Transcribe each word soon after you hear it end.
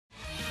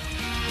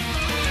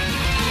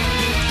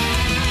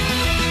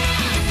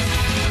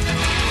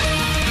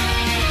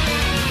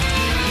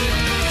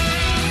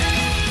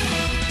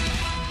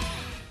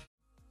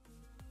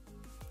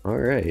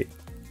Alright.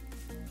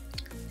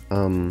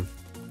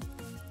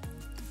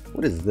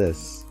 What is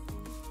this?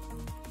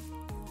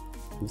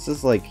 This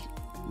is like...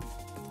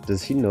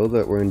 Does he know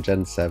that we're in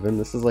Gen 7?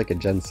 This is like a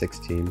Gen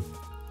 16.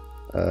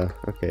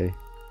 Okay.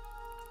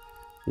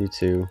 You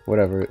too.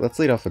 Whatever. Let's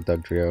lead off with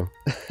Dugtrio.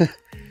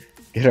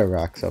 Get our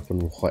rocks up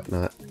and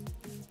whatnot.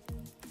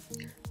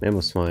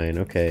 Mamoswine,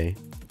 okay.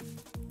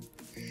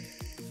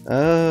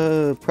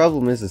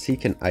 Problem is he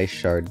can Ice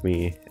Shard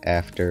me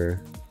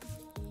after...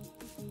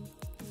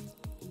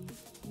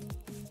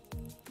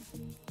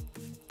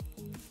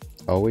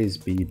 Always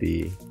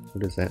BB.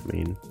 What does that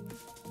mean?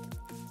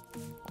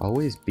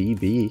 Always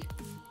BB?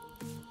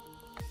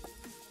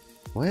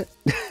 What?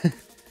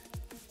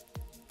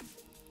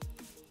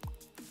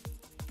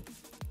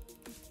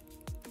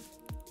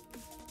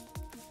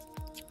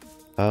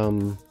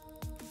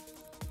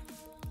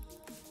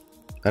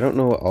 I don't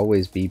know what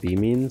always BB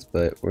means,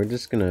 but we're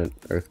just gonna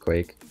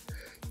Earthquake.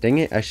 Dang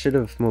it, I should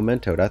have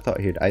Memento'd. I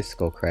thought he'd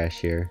Icicle Crash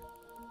here.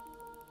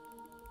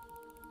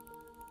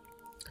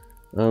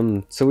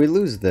 So we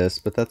lose this,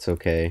 but that's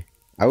okay.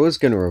 I was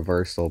gonna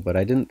Reversal, but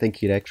I didn't think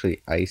he'd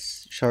actually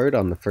Ice Shard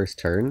on the first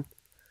turn.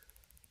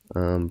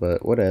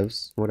 But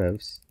whatevs,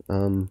 whatevs.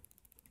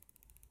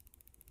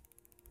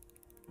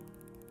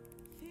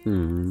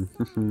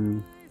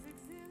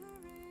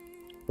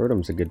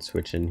 Rotom's a good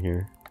switch in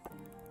here.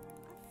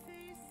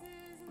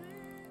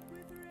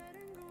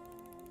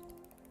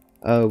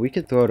 We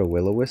could throw out a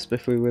Will-O-Wisp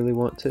if we really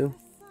want to.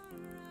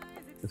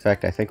 In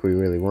fact, I think we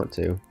really want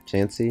to.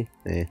 Chansey?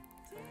 Eh.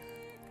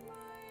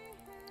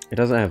 It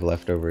doesn't have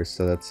leftovers,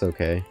 so that's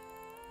okay.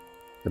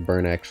 The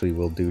burn actually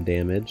will do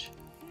damage.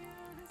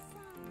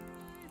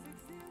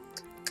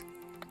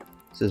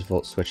 Let's just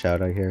Volt Switch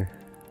out here.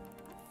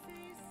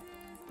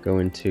 Go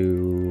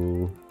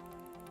into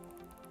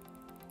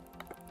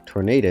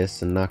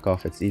Tornadus and knock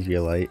off its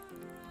Eviolite.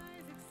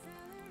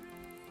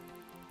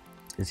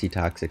 As he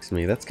Toxics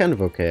me. That's kind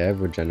of okay, I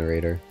have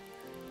Regenerator.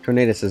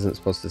 Tornadus isn't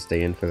supposed to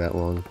stay in for that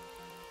long.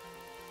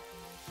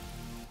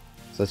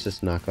 So let's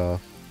just knock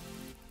off.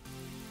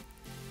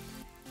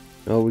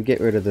 Oh, we get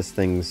rid of this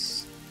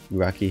thing's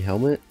Rocky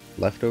Helmet?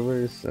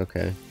 Leftovers?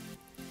 Okay.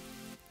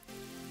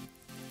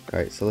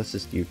 Alright, so let's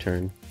just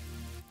U-turn.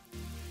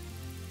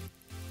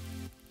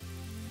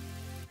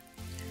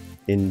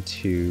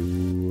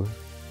 Into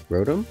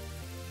Rotom?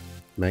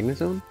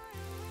 Magnezone?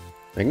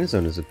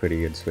 Magnezone is a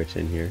pretty good switch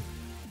in here.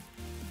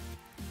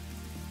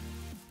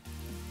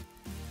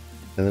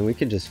 And then we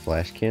could just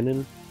Flash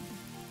Cannon.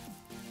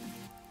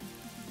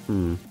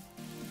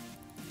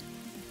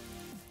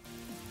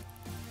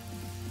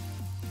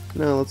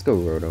 No, let's go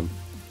Rotom.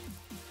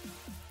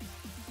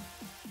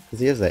 Because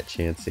he has that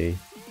Chansey.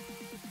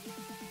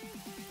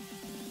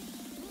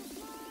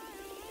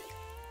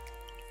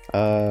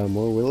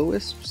 More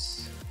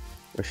Will-O-Wisps?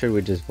 Or should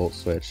we just Volt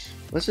Switch?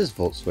 Let's just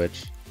Volt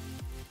Switch.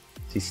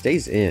 He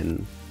stays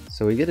in,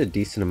 so we get a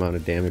decent amount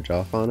of damage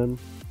off on him.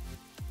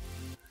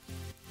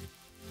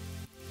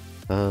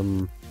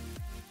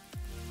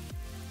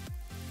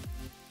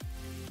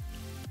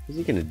 What's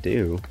he gonna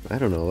do? I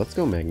don't know. Let's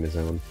go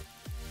Magnezone.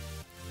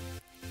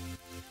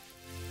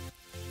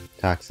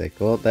 Toxic.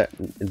 Well,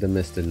 the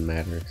mist didn't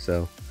matter,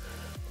 so...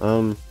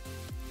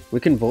 we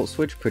can Volt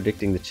Switch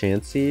predicting the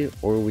Chansey,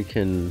 or we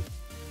can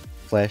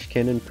Flash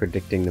Cannon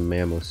predicting the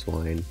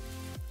Mamoswine.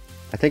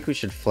 I think we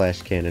should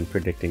Flash Cannon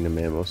predicting the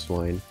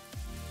Mamoswine.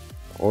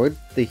 Or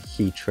the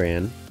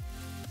Heatran.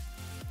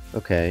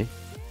 Okay.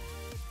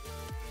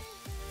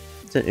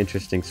 It's an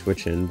interesting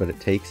switch in, but it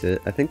takes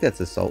it. I think that's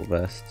Assault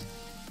Vest.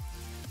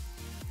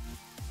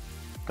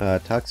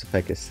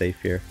 Toxapex is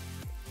safe here.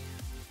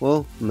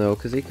 Well, no,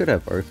 because he could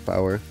have Earth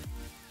Power.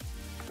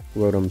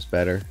 Rotom's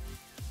better.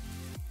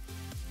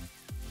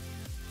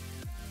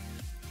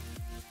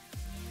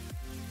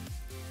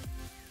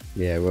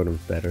 Yeah,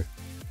 Rotom's better.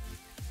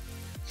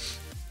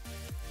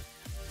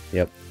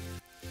 Yep.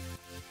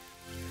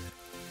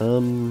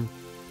 Now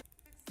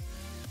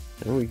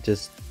we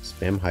just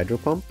spam Hydro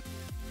Pump?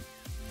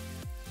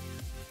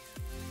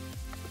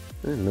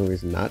 No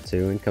reason not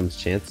to. In comes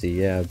Chansey,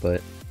 yeah,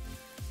 but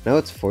now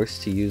it's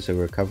forced to use a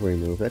recovery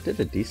move. That did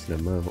a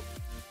decent amount.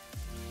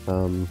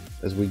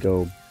 As we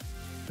go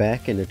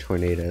back into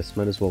Tornadus,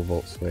 might as well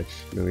Volt Switch.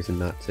 No reason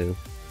not to.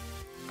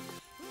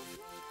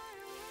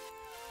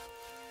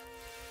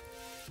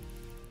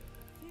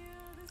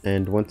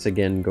 And once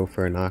again, go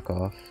for a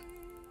knockoff.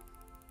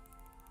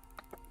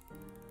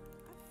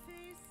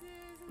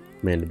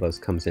 Mandibuzz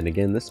comes in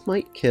again. This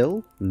might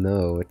kill?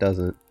 No, it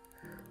doesn't.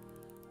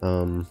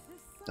 Oh,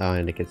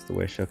 and it gets the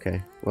wish.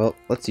 Okay. Well,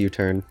 let's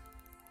U-turn.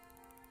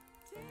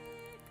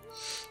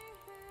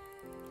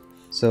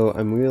 So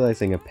I'm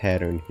realizing a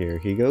pattern here.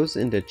 He goes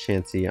into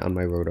Chansey on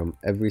my Rotom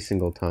every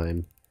single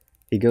time.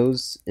 He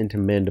goes into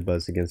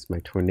Mandibuzz against my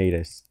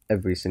Tornadus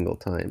every single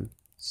time.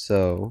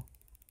 So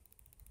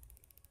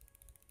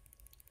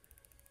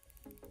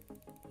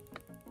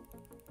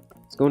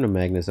let's go into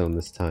Magnezone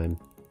this time.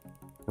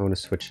 I want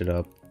to switch it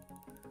up.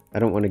 I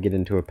don't want to get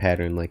into a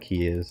pattern like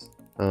he is.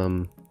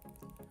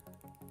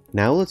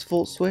 Now let's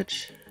Volt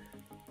Switch.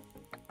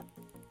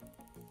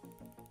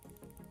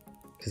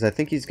 Because I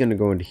think he's going to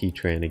go into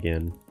Heatran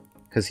again.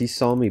 Because he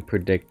saw me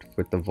predict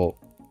with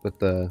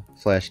the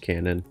Flash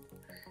Cannon.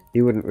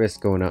 He wouldn't risk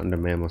going out into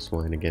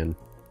Mamoswine again.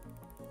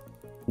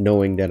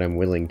 Knowing that I'm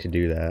willing to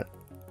do that.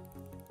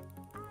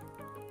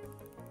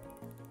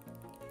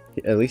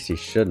 At least he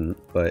shouldn't,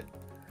 but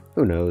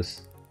who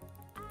knows.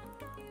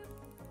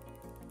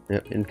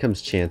 Yep, in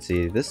comes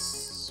Chansey.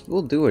 This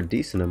will do a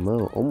decent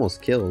amount.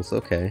 Almost kills,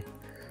 okay.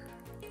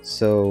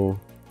 So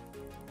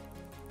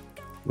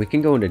we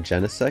can go into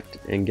Genesect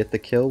and get the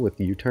kill with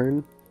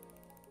U-turn.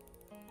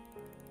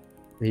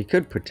 He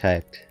could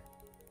Protect.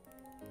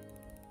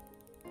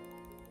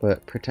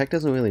 But Protect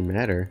doesn't really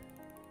matter.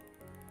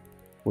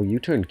 Will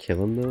U-turn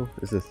kill him though,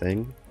 is the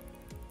thing.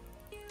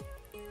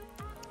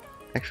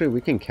 Actually,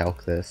 we can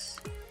calc this.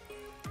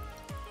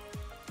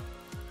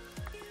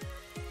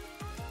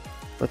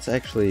 Let's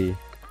actually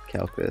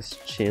calc this.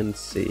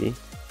 Chansey.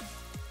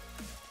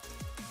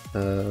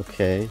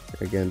 Okay,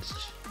 against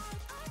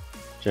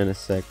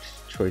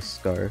Genesect, Choice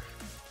Scarf.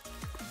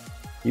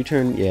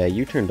 U-turn, yeah,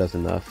 U-turn does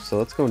enough, so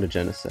let's go into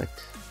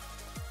Genesect.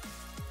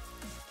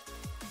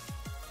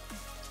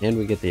 And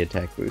we get the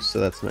attack boost, so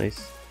that's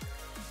nice.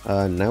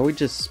 Now we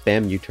just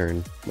spam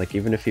U-turn. Like,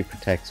 even if he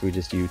protects, we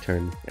just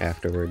U-turn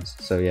afterwards.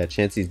 So yeah,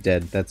 Chansey's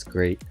dead, that's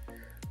great.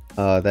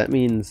 That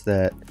means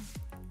that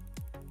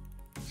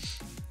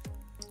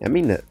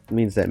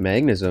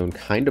Magnezone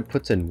kind of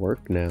puts in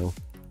work now.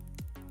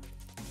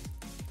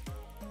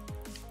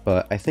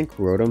 But I think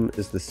Rotom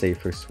is the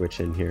safer switch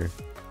in here.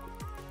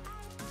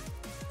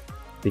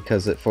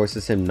 Because it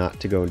forces him not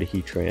to go into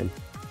Heatran.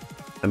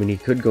 I mean, he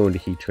could go into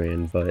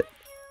Heatran, but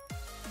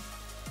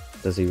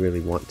does he really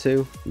want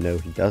to? No,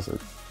 he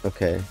doesn't.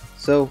 Okay,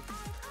 so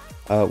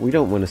we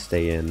don't want to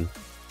stay in.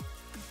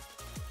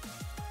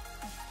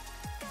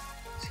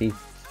 Is he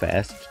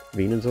fast,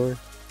 Venusaur?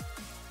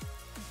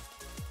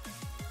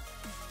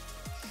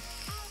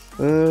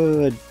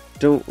 I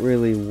don't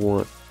really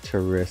want to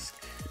risk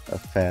a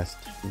fast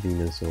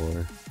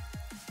Venusaur.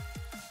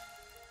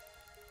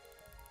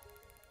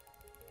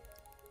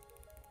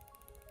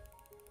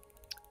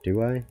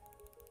 Do I?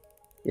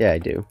 Yeah, I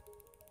do.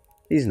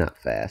 He's not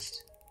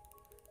fast.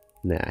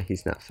 Nah,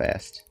 he's not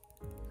fast.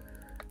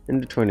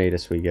 Into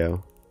Tornadus we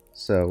go.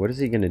 So, what is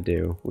he gonna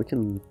do? We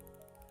can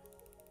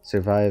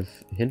survive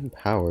Hidden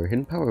Power.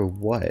 Hidden Power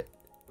what?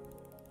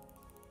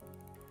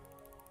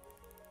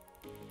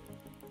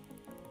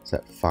 Is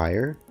that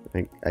fire?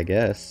 I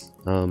guess.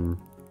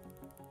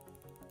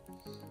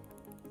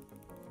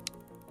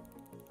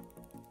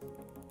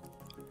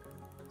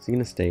 Is he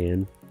gonna stay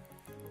in?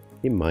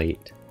 He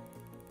might.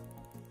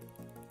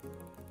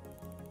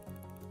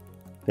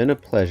 Been a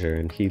pleasure,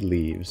 and he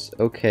leaves.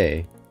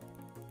 Okay.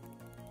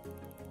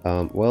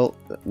 Well,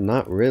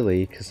 not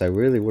really, because I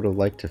really would have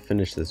liked to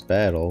finish this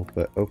battle,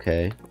 but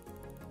okay.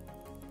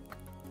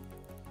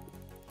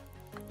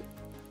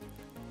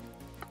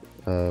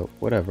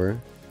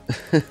 Whatever.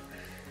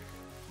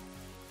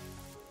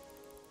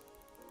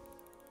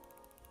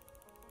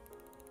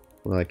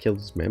 Well, I killed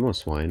his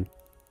Mamoswine.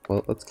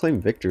 Well, let's claim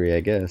victory,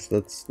 I guess.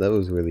 That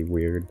was really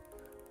weird.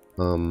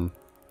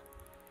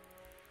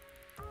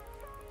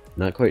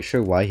 Not quite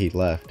sure why he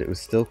left. It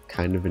was still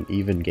kind of an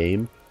even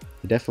game.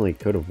 He definitely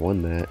could have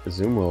won that.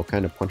 Azumarill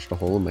kind of punched a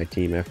hole in my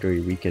team after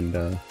he weakened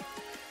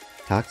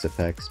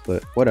Toxapex,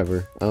 but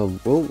whatever.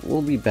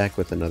 We'll be back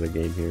with another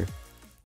game here.